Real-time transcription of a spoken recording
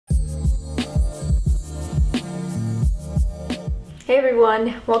Hey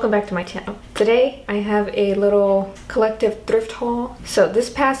everyone, welcome back to my channel. Today I have a little collective thrift haul. So this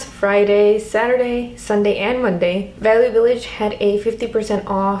past Friday, Saturday, Sunday, and Monday, Value Village had a 50%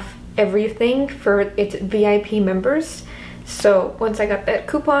 off everything for its VIP members. So once I got that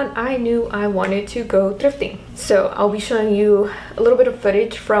coupon, I knew I wanted to go thrifting. So I'll be showing you a little bit of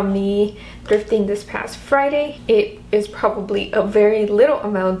footage from me thrifting this past Friday. It is probably a very little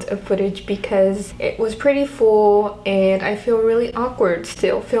amount of footage because it was pretty full and I feel really awkward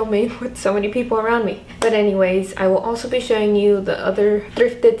still filming with so many people around me. But anyways, I will also be showing you the other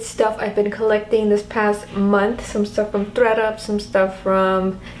thrifted stuff I've been collecting this past month. Some stuff from ThreadUp, some stuff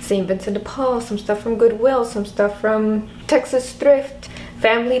from St. Vincent de Paul, some stuff from Goodwill, some stuff from Texas Thrift,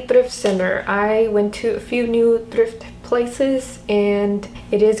 Family Thrift Center. I went to a few new thrift places and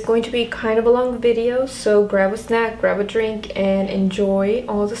it is going to be kind of a long video, so grab a snack, grab a drink, and enjoy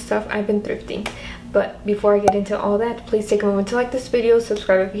all the stuff I've been thrifting. But before I get into all that, please take a moment to like this video,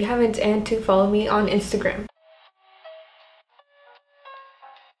 subscribe if you haven't, and to follow me on Instagram.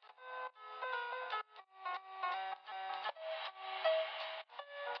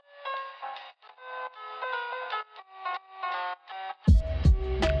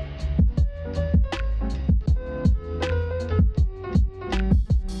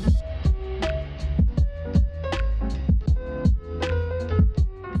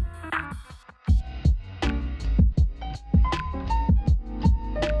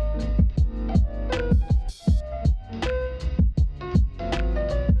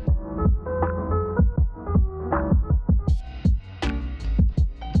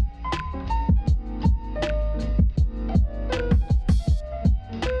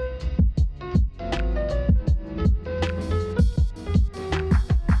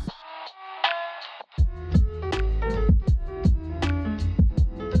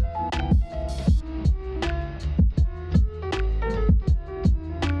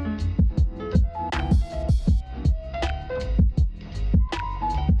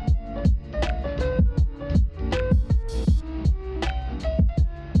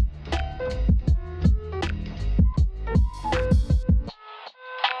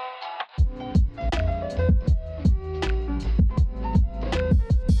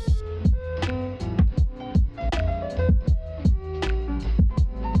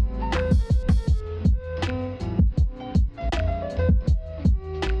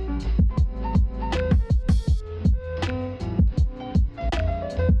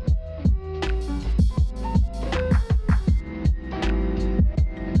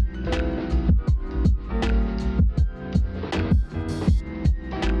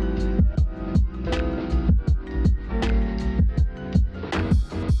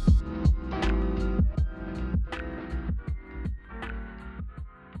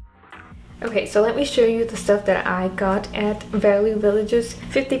 Okay, so let me show you the stuff that I got at Value Village's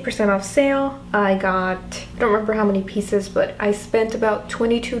 50% off sale. I don't remember how many pieces, but I spent about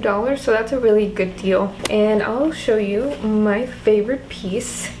 $22, so that's a really good deal. And I'll show you my favorite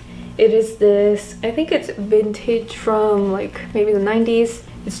piece. It is this, I think it's vintage from like maybe the 90s.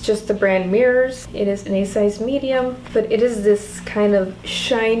 It's just the brand mirrors. It is in a size medium, but it is this kind of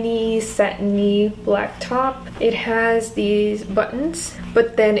shiny, satiny black top. It has these buttons,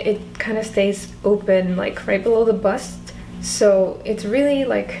 but then it kind of stays open like right below the bust. So it's really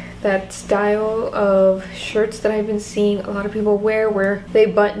like that style of shirts that I've been seeing a lot of people wear where they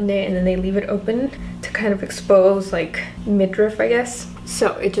button it and then they leave it open to kind of expose like midriff, I guess.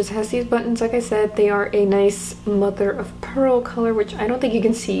 So it just has these buttons, like I said. They are a nice mother of pearl color, which I don't think you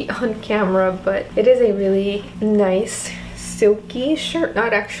can see on camera, but it is a really nice silky shirt.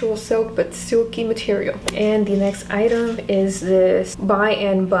 Not actual silk, but silky material. And the next item is this By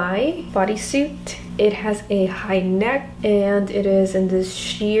and By bodysuit. It has a high neck and it is in this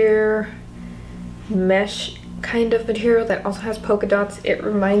sheer mesh kind of material that also has polka dots. It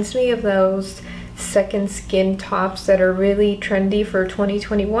reminds me of those second skin tops that are really trendy for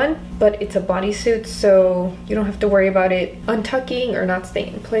 2021, but it's a bodysuit, so you don't have to worry about it untucking or not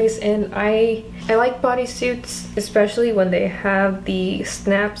staying in place. And I like bodysuits, especially when they have the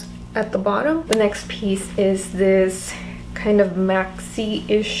snaps at the bottom. The next piece is this kind of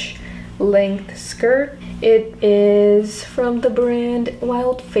maxi-ish length skirt. It is from the brand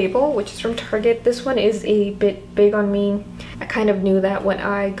Wild Fable, which is from Target. This one is a bit big on me. I kind of knew that when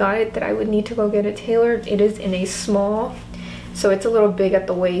I got it that I would need to go get it tailored. It is in a small, so it's a little big at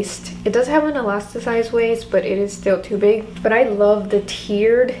the waist. It does have an elasticized waist, but it is still too big. But I love the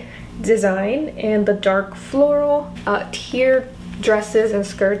tiered design and the dark floral. Tiered dresses and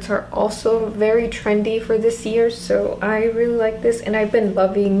skirts are also very trendy for this year, so I really like this, and I've been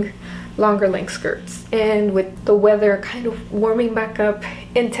loving longer length skirts. And with the weather kind of warming back up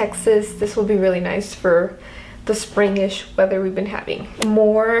in Texas, this will be really nice for the spring-ish weather we've been having.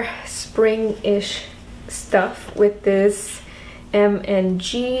 More spring-ish stuff with this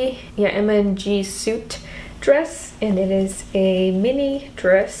M&G suit dress, and it is a mini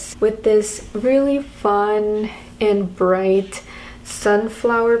dress with this really fun and bright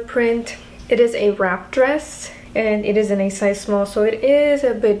sunflower print. It is a wrap dress and it is in a size small, so it is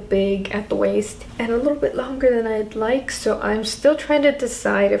a bit big at the waist and a little bit longer than I'd like. So I'm still trying to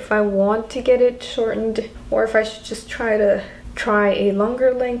decide if I want to get it shortened or if I should just try a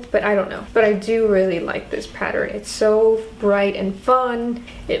longer length, but I don't know. But I do really like this pattern. It's so bright and fun.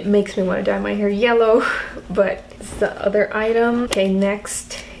 It makes me want to dye my hair yellow, but it's the other item. Okay,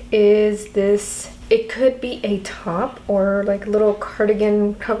 next is this. It could be a top or like a little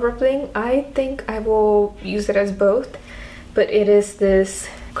cardigan cover thing. I think I will use it as both, but it is this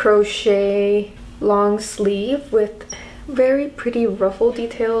crochet long sleeve with very pretty ruffle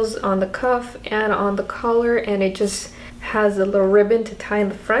details on the cuff and on the collar, and it just has a little ribbon to tie in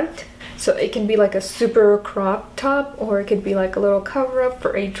the front. So it can be like a super crop top, or it could be like a little cover up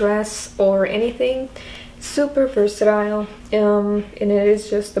for a dress or anything. Super versatile, and it is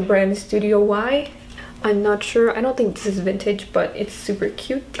just the brand Studio Y. I'm not sure, I don't think this is vintage, but it's super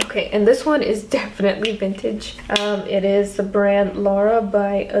cute. Okay, and this one is definitely vintage. It is the brand Laura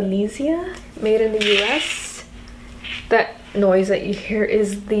by Elysia, made in the US. That noise that you hear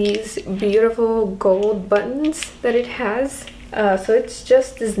is these beautiful gold buttons that it has. So it's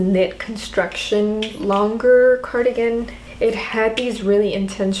just this knit construction, longer cardigan. It had these really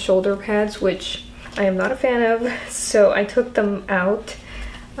intense shoulder pads, which I am not a fan of, so I took them out.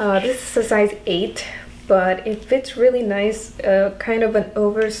 This is a size 8. But it fits really nice, kind of an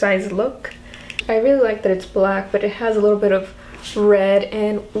oversized look. I really like that it's black, but it has a little bit of red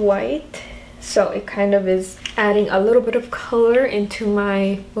and white. So it kind of is adding a little bit of color into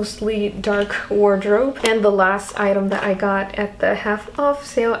my mostly dark wardrobe. And the last item that I got at the half off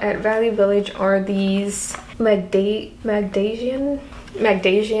sale at Value Village are these Magdasian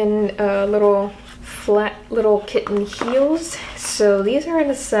little flat little kitten heels. So these are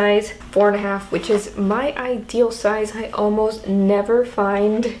in a size 4.5, which is my ideal size. I almost never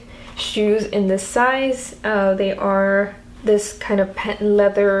find shoes in this size. They are this kind of patent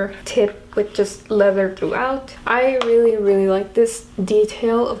leather tip with just leather throughout. I really like this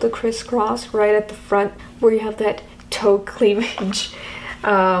detail of the crisscross right at the front where you have that toe cleavage.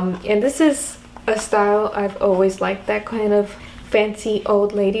 And this is a style I've always liked, that kind of fancy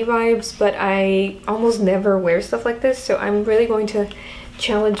old lady vibes, but I almost never wear stuff like this, so I'm really going to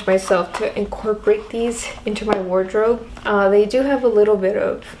challenge myself to incorporate these into my wardrobe. They do have a little bit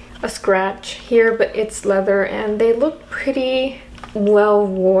of a scratch here, but it's leather and they look pretty well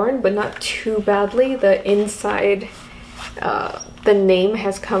worn, but not too badly. The inside, the name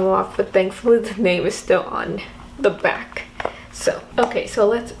has come off, but thankfully the name is still on the back. So okay, so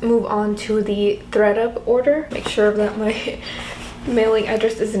let's move on to the ThreadUp order. Make sure that my mailing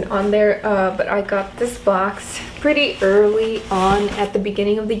address isn't on there, but I got this box pretty early on at the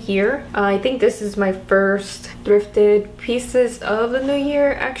beginning of the year. I think this is my first thrifted pieces of the new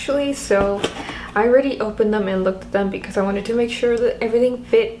year actually, so I already opened them and looked at them because I wanted to make sure that everything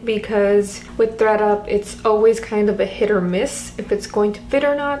fit, because with ThreadUp it's always kind of a hit or miss if it's going to fit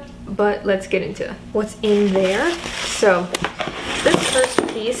or not. But let's get into what's in there. So this first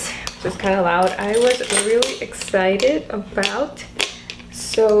piece, which is kind of loud, I was really excited about.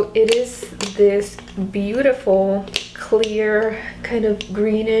 So it is this beautiful clear kind of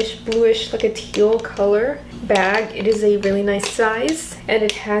greenish bluish, like a teal color bag. It is a really nice size and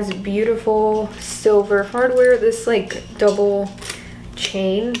it has beautiful silver hardware, this like double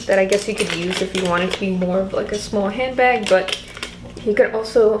chain that I guess you could use if you wanted to be more of like a small handbag, but you could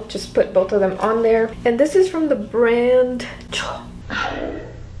also just put both of them on there. And this is from the brand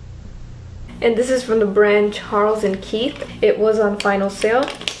Charles and Keith. It was on final sale,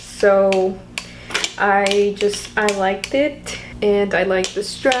 so I liked it, and I like the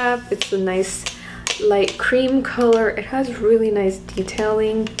strap. It's a nice light cream color. It has really nice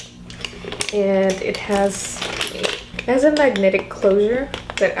detailing, and it has a magnetic closure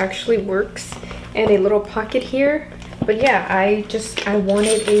that actually works, and a little pocket here. But yeah, I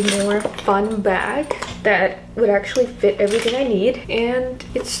wanted a more fun bag that would actually fit everything I need, and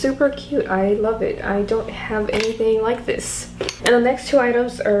it's super cute. I love it. I don't have anything like this. And the next two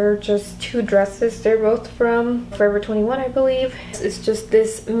items are just two dresses. They're both from Forever 21, I believe. It's just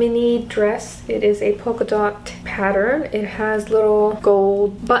this mini dress. It is a polka dot pattern. It has little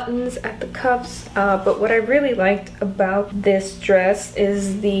gold buttons at the cuffs, but what I really liked about this dress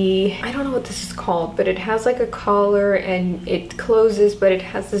is the, I don't know what this is called, but it has like a collar and it closes, but it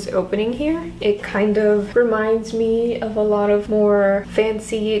has this opening here. It kind of reminds me of a lot of more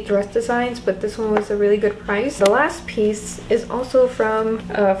fancy dress designs, but this one was a really good price. The last piece is also from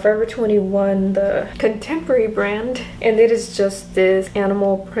Forever 21, the contemporary brand, and it is just this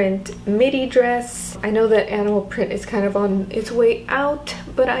animal print midi dress. I know that animal print is kind of on its way out,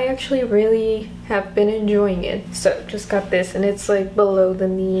 but I actually really have been enjoying it. So just got this, and it's like below the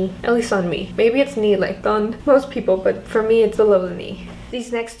knee, at least on me. Maybe it's knee length on most people, but for me it's below the knee.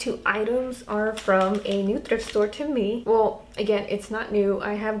 These next two items are from a new thrift store to me. Well, again, it's not new.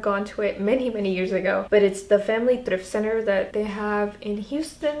 I have gone to it many years ago, but it's the Family Thrift Center that they have in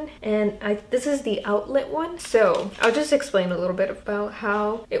Houston, and this is the outlet one. So I'll just explain a little bit about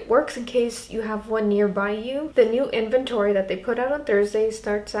how it works in case you have one nearby you. The new inventory that they put out on Thursday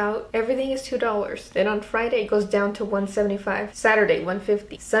starts out, everything is $2. Then on Friday it goes down to $1.75, Saturday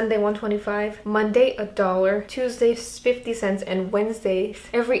 $1.50, Sunday $1.25, Monday $1, Tuesday 50 cents, and Wednesday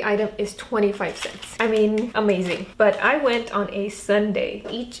every item is 25 cents. I mean, amazing. But I went on a Sunday.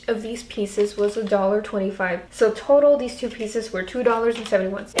 Each of these pieces was $1.25. So total, these two pieces were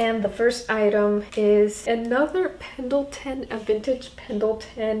 $2.71. And the first item is another Pendleton, a vintage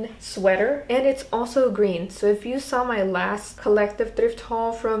Pendleton sweater. And it's also green. So if you saw my last collective thrift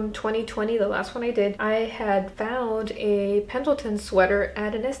haul from 2020, the last one I did, I had found a Pendleton sweater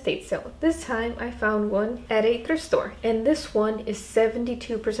at an estate sale. This time I found one at a thrift store. And this one is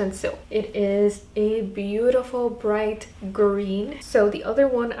 72% silk. It is a beautiful bright green. So the other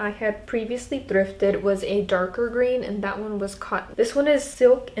one I had previously thrifted was a darker green, and that one was cotton. This one is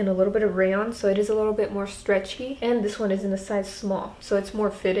silk and a little bit of rayon, so it is a little bit more stretchy, and this one is in a size small, so it's more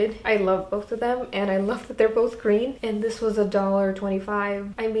fitted. I love both of them, and I love that they're both green, and this was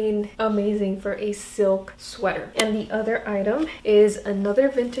 $1.25. I mean, amazing for a silk sweater. And the other item is another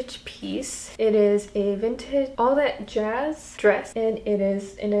vintage piece. It is a vintage All That Jazz dress, and it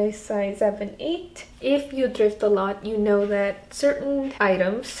is in a size 7/8. If you thrift a lot, you know that certain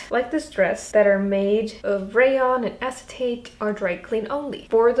items, like this dress, that are made of rayon and acetate are dry clean only,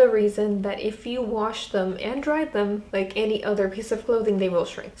 for the reason that if you wash them and dry them like any other piece of clothing, they will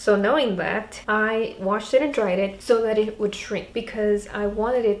shrink. So knowing that, I washed it and dried it so that it would shrink, because I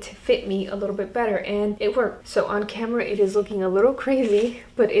wanted it to fit me a little bit better, and it worked. So on camera it is looking a little crazy,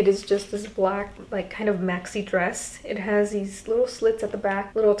 but it is just this black, like kind of maxi dress. It has these little slits at the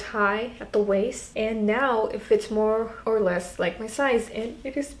back, little tie at the waist, and now it fits more or less like my size, and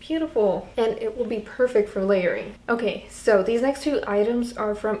it is beautiful, and it will be perfect for layering. Okay, so these next two items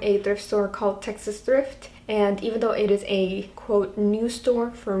are from a thrift store called Texas Thrift, and even though it is a quote new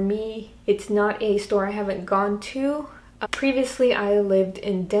store for me, it's not a store I haven't gone to. Previously I lived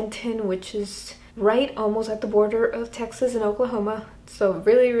in Denton, which is right almost at the border of Texas and Oklahoma, so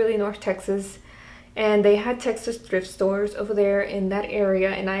really North Texas, and they had Texas thrift stores over there in that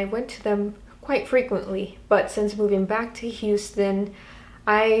area, and I went to them quite frequently. But since moving back to Houston,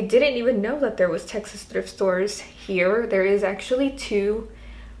 I didn't even know that there was Texas thrift stores here. There is actually two.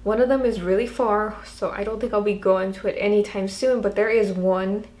 One of them is really far, so I don't think I'll be going to it anytime soon, but there is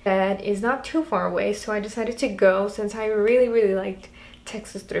one that is not too far away, so I decided to go since I really liked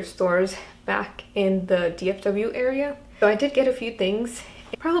Texas thrift stores back in the DFW area. So I did get a few things.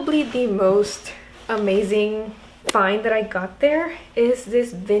 Probably the most amazing find that I got there is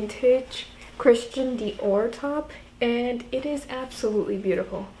this vintage Christian Dior top, and it is absolutely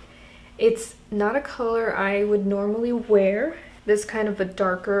beautiful. It's not a color I would normally wear, this kind of a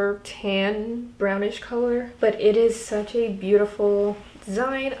darker tan brownish color, but it is such a beautiful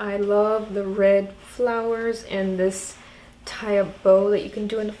design. I love the red flowers and this tie-up bow that you can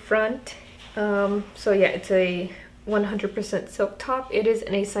do in the front. So yeah, it's a 100% silk top. It is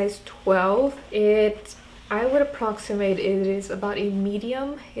in a size 12. I would approximate it is about a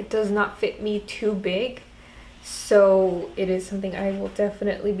medium. It does not fit me too big, so it is something I will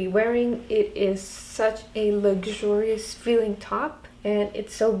definitely be wearing. It is such a luxurious feeling top, and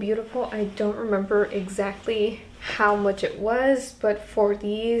it's so beautiful. I don't remember exactly how much it was, but for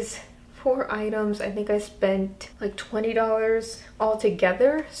these 4 items, I think I spent like $20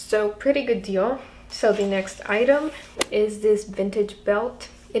 altogether, so pretty good deal. So the next item is this vintage belt.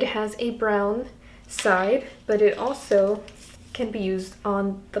 It has a brown side, but it also can be used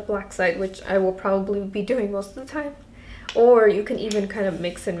on the black side, which I will probably be doing most of the time. Or you can even kind of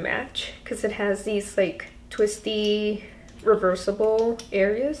mix and match because it has these like twisty reversible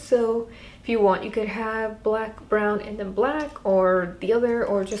areas. So if you want, you could have black, brown, and then black, or the other,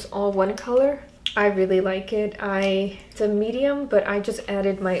 or just all one color. I really like it. It's a medium, but I just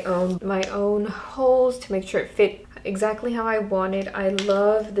added my own holes to make sure it fit exactly how I wanted. I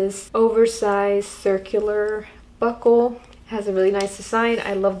love this oversized circular buckle. It has a really nice design.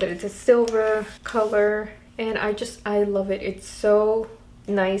 I love that it's a silver color, and I love it. It's so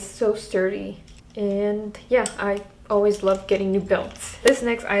nice, so sturdy, and yeah, I always love getting new belts. This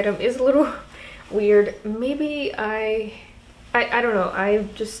next item is a little weird. Maybe I don't know.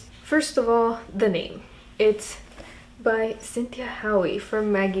 First of all, the name. It's by Cynthia Howie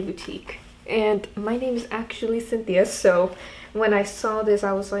from Maggie Boutique. And my name is actually Cynthia, so when I saw this,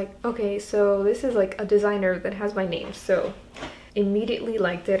 I was like, okay, so this is like a designer that has my name, so immediately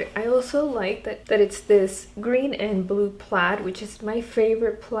liked it. I also like that it's this green and blue plaid, which is my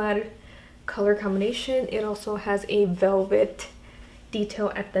favorite plaid color combination. It also has a velvet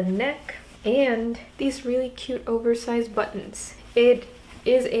detail at the neck and these really cute oversized buttons. It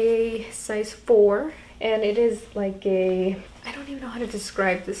is a size 4 and it is like I don't even know how to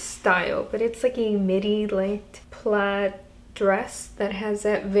describe this style, but it's like a midi length plaid dress that has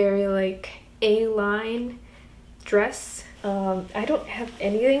that very like A-line dress. I don't have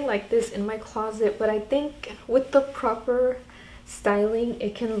anything like this in my closet, but I think with the proper styling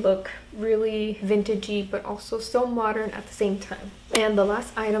it can look really vintagey but also so modern at the same time. And the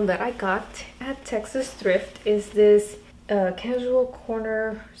last item that I got at Texas Thrift is this casual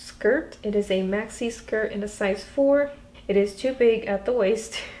corner skirt. It is a maxi skirt in a size 4. It is too big at the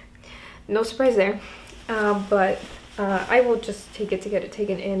waist. No surprise there, but I will just take it to get it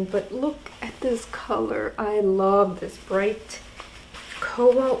taken in. But look at this color. I love this bright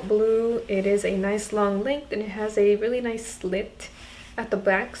cobalt blue. It is a nice long length and it has a really nice slit at the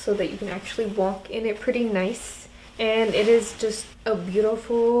back so that you can actually walk in it pretty nice. And it is just a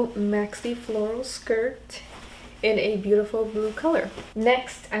beautiful maxi floral skirt in a beautiful blue color.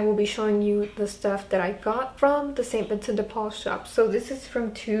 Next, I will be showing you the stuff that I got from the St. Vincent de Paul shop. So this is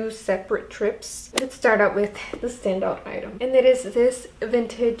from 2 separate trips. Let's start out with the standout item. And it is this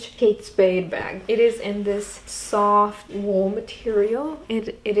vintage Kate Spade bag. It is in this soft wool material.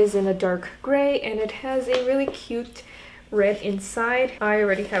 It is in a dark gray and it has a really cute red inside. I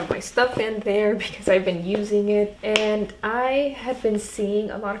already have my stuff in there because I've been using it, and I had been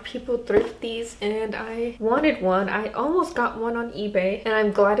seeing a lot of people thrift these and I wanted one. I almost got one on eBay and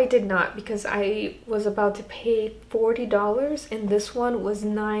I'm glad I did not because I was about to pay $40 and this one was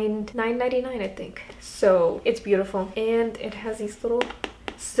 $9.99 I think. So it's beautiful and it has these little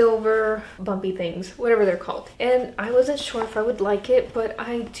silver bumpy things, whatever they're called, and I wasn't sure if I would like it, but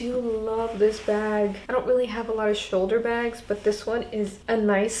I do love this bag. I don't really have a lot of shoulder bags, but this one is a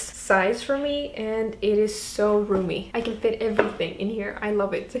nice size for me and it is so roomy. I can fit everything in here. I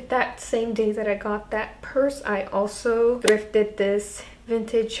love it. That same day that I got that purse, I also thrifted this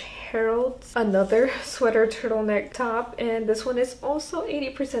vintage Harold's, another sweater turtleneck top, and this one is also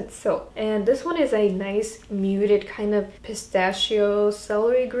 80% silk, and this one is a nice muted kind of pistachio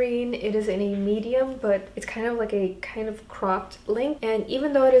celery green. It is in a medium, but it's kind of like a kind of cropped length, and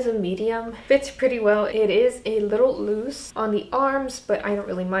even though it is a medium, fits pretty well. It is a little loose on the arms, but I don't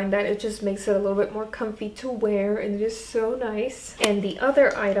really mind that. It just makes it a little bit more comfy to wear and it is so nice. And the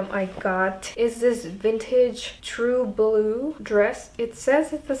other item I got is this vintage true blue dress. It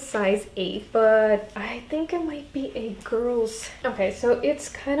says it's a size 8, but I think it might be a girl's. Okay, so it's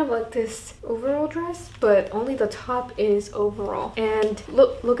kind of like this overall dress, but only the top is overall. And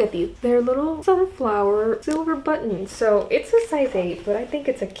look at these. They're little sunflower silver buttons. So it's a size 8, but I think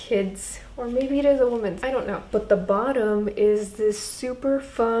it's a kid's, or maybe it is a woman's, I don't know. But the bottom is this super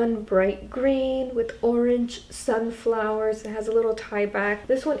fun bright green with orange sunflowers. It has a little tie back.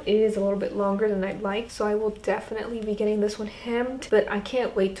 This one is a little bit longer than I'd like, so I will definitely be getting this one hemmed, but I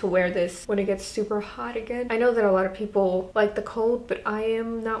can't wait to wear this when it gets super hot again. I know that a lot of people like the cold, but I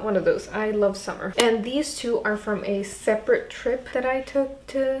am not one of those. I love summer. And these two are from a separate trip that I took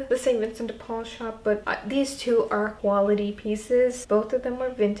to the St. Vincent de Paul shop, but these two are quality pieces. Both of them are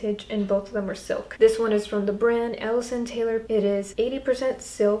vintage and both of them are silk. This one is from the brand Allison Taylor. It is 80%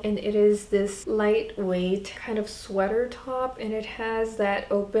 silk and it is this lightweight kind of sweater top, and it has that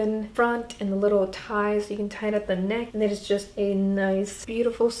open front and the little ties so you can tie it at the neck, and it is just a nice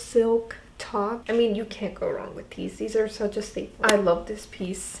beautiful silk top. I mean, you can't go wrong with these. These are such a staple. I love this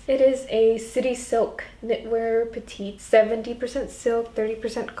piece. It is a City Silk knitwear petite, 70% silk,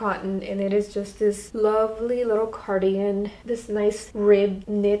 30% cotton, and it is just this lovely little cardigan, this nice rib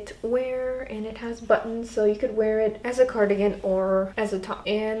knitwear, and it has buttons so you could wear it as a cardigan or as a top.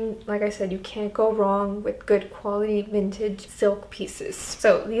 And like I said, you can't go wrong with good quality vintage silk pieces.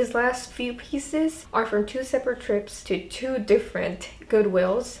 So these last few pieces are from 2 separate trips to 2 different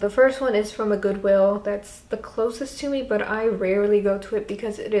Goodwills. The first one is from a Goodwill that's the closest to me, but I rarely go to it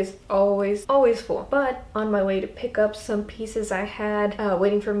because it is always full. But on my way to pick up some pieces I had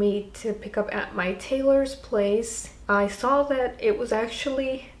waiting for me to pick up at my tailor's place, I saw that it was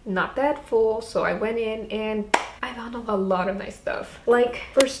actually not that full, so I went in and I found a lot of nice stuff. Like,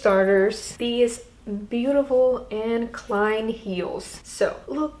 for starters, these beautiful Anne Klein heels. So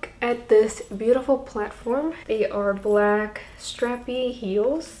look at this beautiful platform. They are black strappy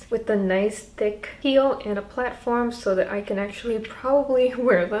heels with a nice thick heel and a platform so that I can actually probably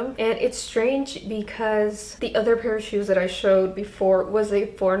wear them. And it's strange because the other pair of shoes that I showed before was a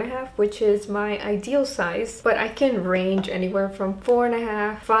 4.5, which is my ideal size, but I can range anywhere from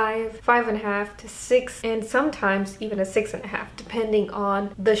 4.5, 5, 5.5 to 6, and sometimes even a 6.5, depending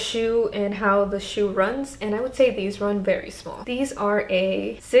on the shoe and how the shoe runs. And I would say these run very small. These are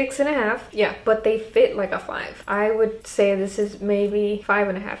a 6.5, yeah, but they fit like a 5. I would say this is maybe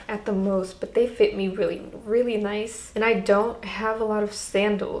 5.5 at the most, but they fit me really nice. And I don't have a lot of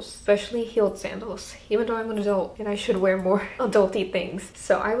sandals, especially heeled sandals, even though I'm an adult and I should wear more adulty things.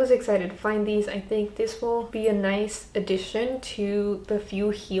 So I was excited to find these. I think this will be a nice addition to the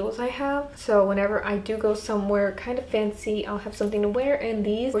few heels I have. So whenever I do go somewhere kind of fancy, I'll have something to wear, and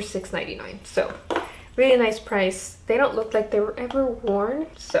these were $6.99. So really nice price. They don't look like they were ever worn.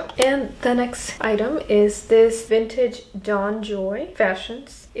 So, and the next item is this vintage Dawn Joy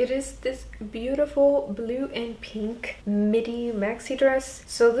fashions. It is this beautiful blue and pink midi maxi dress.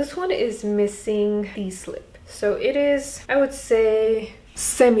 So this one is missing the slip. So it is, I would say,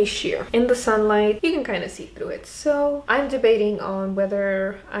 semi-sheer. In the sunlight you can kind of see through it, so I'm debating on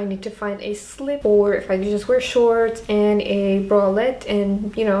whether I need to find a slip or if I can just wear shorts and a bralette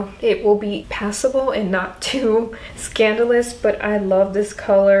and, you know, it will be passable and not too scandalous. But I love this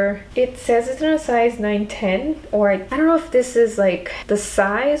color. It says it's in a size 9-10, or I don't know if this is like the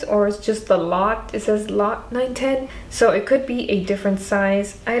size or it's just the lot. It says lot 9-10, so it could be a different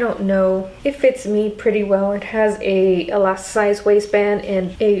size. I don't know. It fits me pretty well. It has a elasticized waistband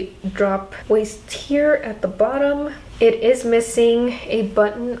and a drop waist here at the bottom. It is missing a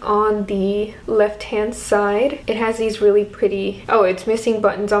button on the left hand side. It has these really pretty, oh, it's missing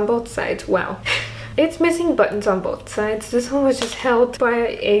buttons on both sides. Wow. It's missing buttons on both sides. This one was just held by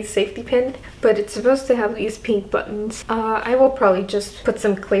a safety pin, but it's supposed to have these pink buttons. I will probably just put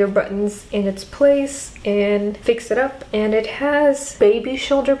some clear buttons in its place and fix it up. And it has baby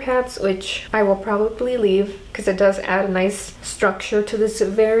shoulder pads, which I will probably leave because it does add a nice structure to this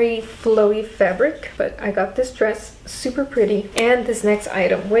very flowy fabric. But I got this dress, super pretty. And this next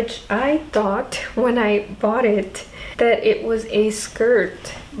item, which I thought when I bought it that it was a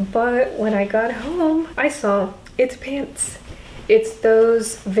skirt, but when I got home I saw it's pants. It's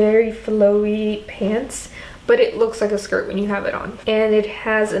those very flowy pants, but it looks like a skirt when you have it on. And it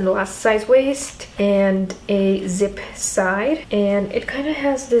has an elasticized waist and a zip side, and it kind of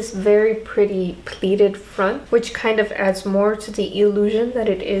has this very pretty pleated front, which kind of adds more to the illusion that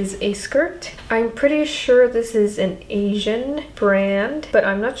it is a skirt. I'm pretty sure this is an Asian brand, but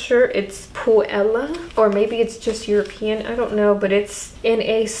I'm not sure it's Puella, or maybe it's just European, I don't know, but it's in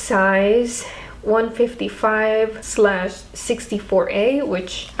a size 155/64A,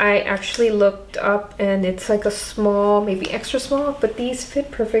 which I actually looked up, and it's like a small, maybe extra small, but these fit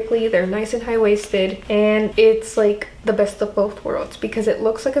perfectly. They're nice and high-waisted, and it's like the best of both worlds because it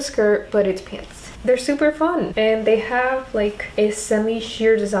looks like a skirt, but it's pants. They're super fun, and they have like a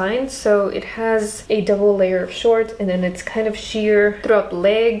semi-sheer design, so it has a double layer of short and then it's kind of sheer throughout the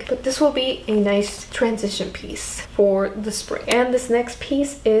leg. But this will be a nice transition piece for the spring. And this next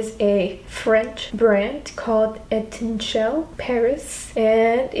piece is a French brand called Etincelle Paris,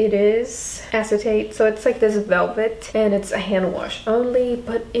 and it is acetate, so it's like this velvet, and it's a hand wash only,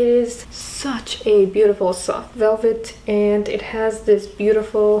 but it is such a beautiful soft velvet, and it has this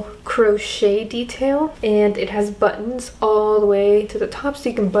beautiful crochet detail, and it has buttons all the way to the top, so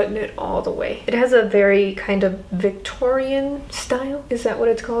you can button it all the way. It has a very kind of Victorian style, is that what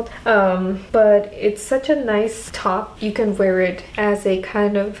it's called? But it's such a nice top. You can wear it as a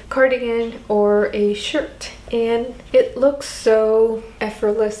kind of cardigan or a shirt, and it looks so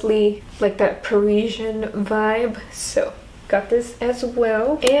effortlessly like that Parisian vibe, so got this as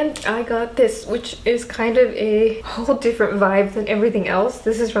well. And I got this, which is kind of a whole different vibe than everything else.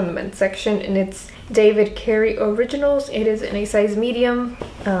 This is from the men's section, and it's David Carey Originals. It is in a size medium,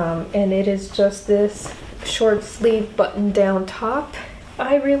 and it is just this short sleeve button down top.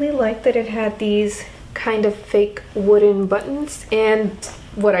 I really like that it had these kind of fake wooden buttons, and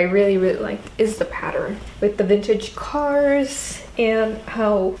what I really liked is the pattern with the vintage cars and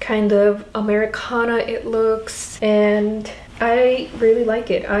how kind of Americana it looks, and I really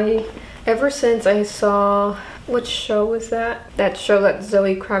like it. Ever since I saw, what show was that? That show that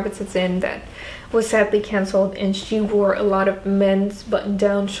Zoe Kravitz is in that was sadly canceled, and she wore a lot of men's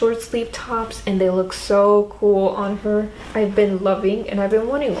button-down short sleeve tops, and they look so cool on her. I've been loving, and I've been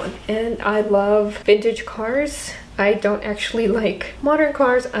wanting one. And I love vintage cars. I don't actually like modern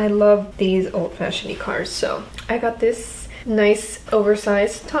cars. I love these old-fashioned cars, so I got this nice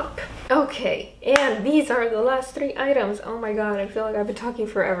oversized top. Okay, and these are the last 3 items. Oh my god, I feel like I've been talking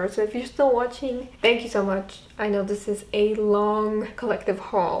forever. So if you're still watching, thank you so much. I know this is a long collective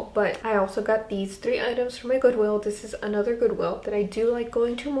haul, but I also got these 3 items from my Goodwill. This is another Goodwill that I do like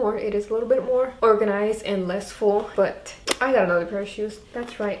going to more. It is a little bit more organized and less full, but I got another pair of shoes.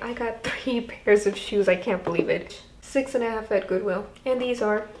 That's right, I got 3 pairs of shoes. I can't believe it. 6.5 at Goodwill, and these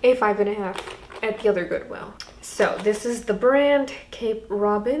are a 5.5 at the other Goodwill. So this is the brand Cape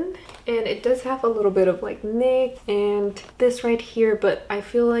Robin, and it does have a little bit of like nick and this right here, but I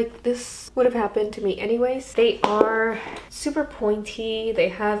feel like this would have happened to me anyways. They are super pointy. They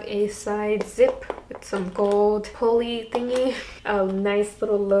have a side zip with some gold pulley thingy, a nice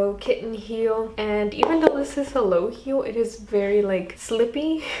little low kitten heel, and even though this is a low heel, it is very like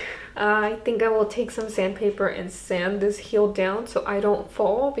slippy. I think I will take some sandpaper and sand this heel down so I don't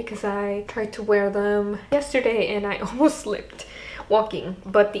fall, because I tried to wear them yesterday and I almost slipped walking.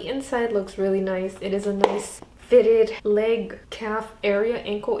 But the inside looks really nice. It is a nice fitted leg, calf area,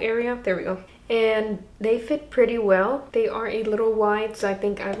 ankle area. There we go. And they fit pretty well. They are a little wide, so I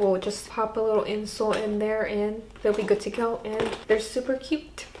think I will just pop a little insole in there and they'll be good to go, and they're super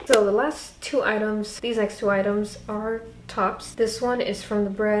cute. So the last 2 items, these next 2 items are tops. This one is from the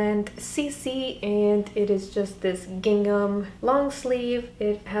brand CC, and it is just this gingham long sleeve.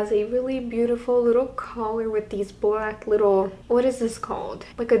 It has a really beautiful little collar with these black little, what is this called?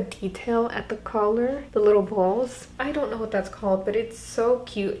 Like a detail at the collar, the little balls. I don't know what that's called, but it's so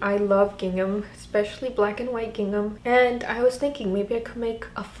cute. I love gingham, especially black and white gingham. And I was thinking maybe I could make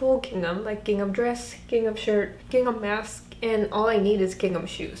a full gingham, like gingham dress, gingham shirt, gingham mask, and all I need is gingham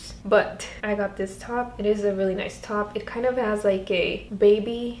shoes. But I got this top. It is a really nice top. It kind of has like a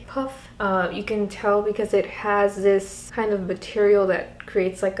baby puff. You can tell because it has this kind of material that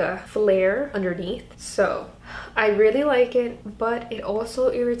creates like a flare underneath. So I really like it, but it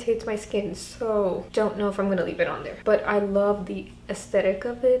also irritates my skin, so don't know if I'm gonna leave it on there. But I love the aesthetic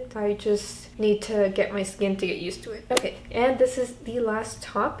of it. I just need to get my skin to get used to it. Okay, and this is the last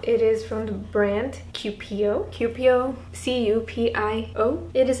top. It is from the brand Cupio. Cupio, C-U-P-I-O.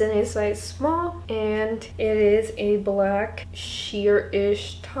 It is in a size small, and it is a black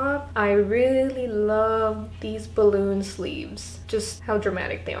sheer-ish top. I really love these balloon sleeves, just how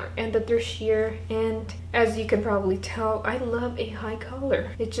dramatic they are, and that they're sheer. And as you can probably tell, I love a high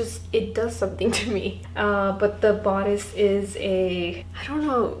collar. It does something to me. But the bodice is I don't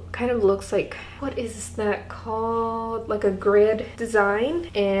know, kind of looks like, what is that called? Like a grid design,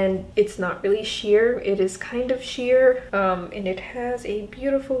 and it's not really sheer. It is kind of sheer, and it has a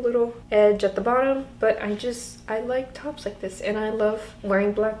beautiful little edge at the bottom. But I like tops like this, and I love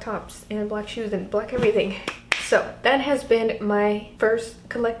wearing black tops and black shoes and black everything. So that has been my first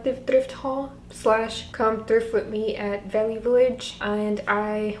collective thrift haul / come thrift with me at Value Village, and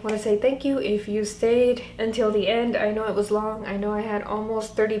I want to say thank you if you stayed until the end. I know it was long. I know I had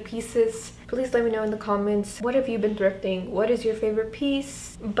almost 30 pieces. Please let me know in the comments, what have you been thrifting? What is your favorite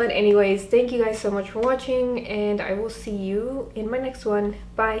piece? But anyways, thank you guys so much for watching, and I will see you in my next one.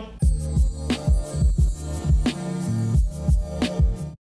 Bye.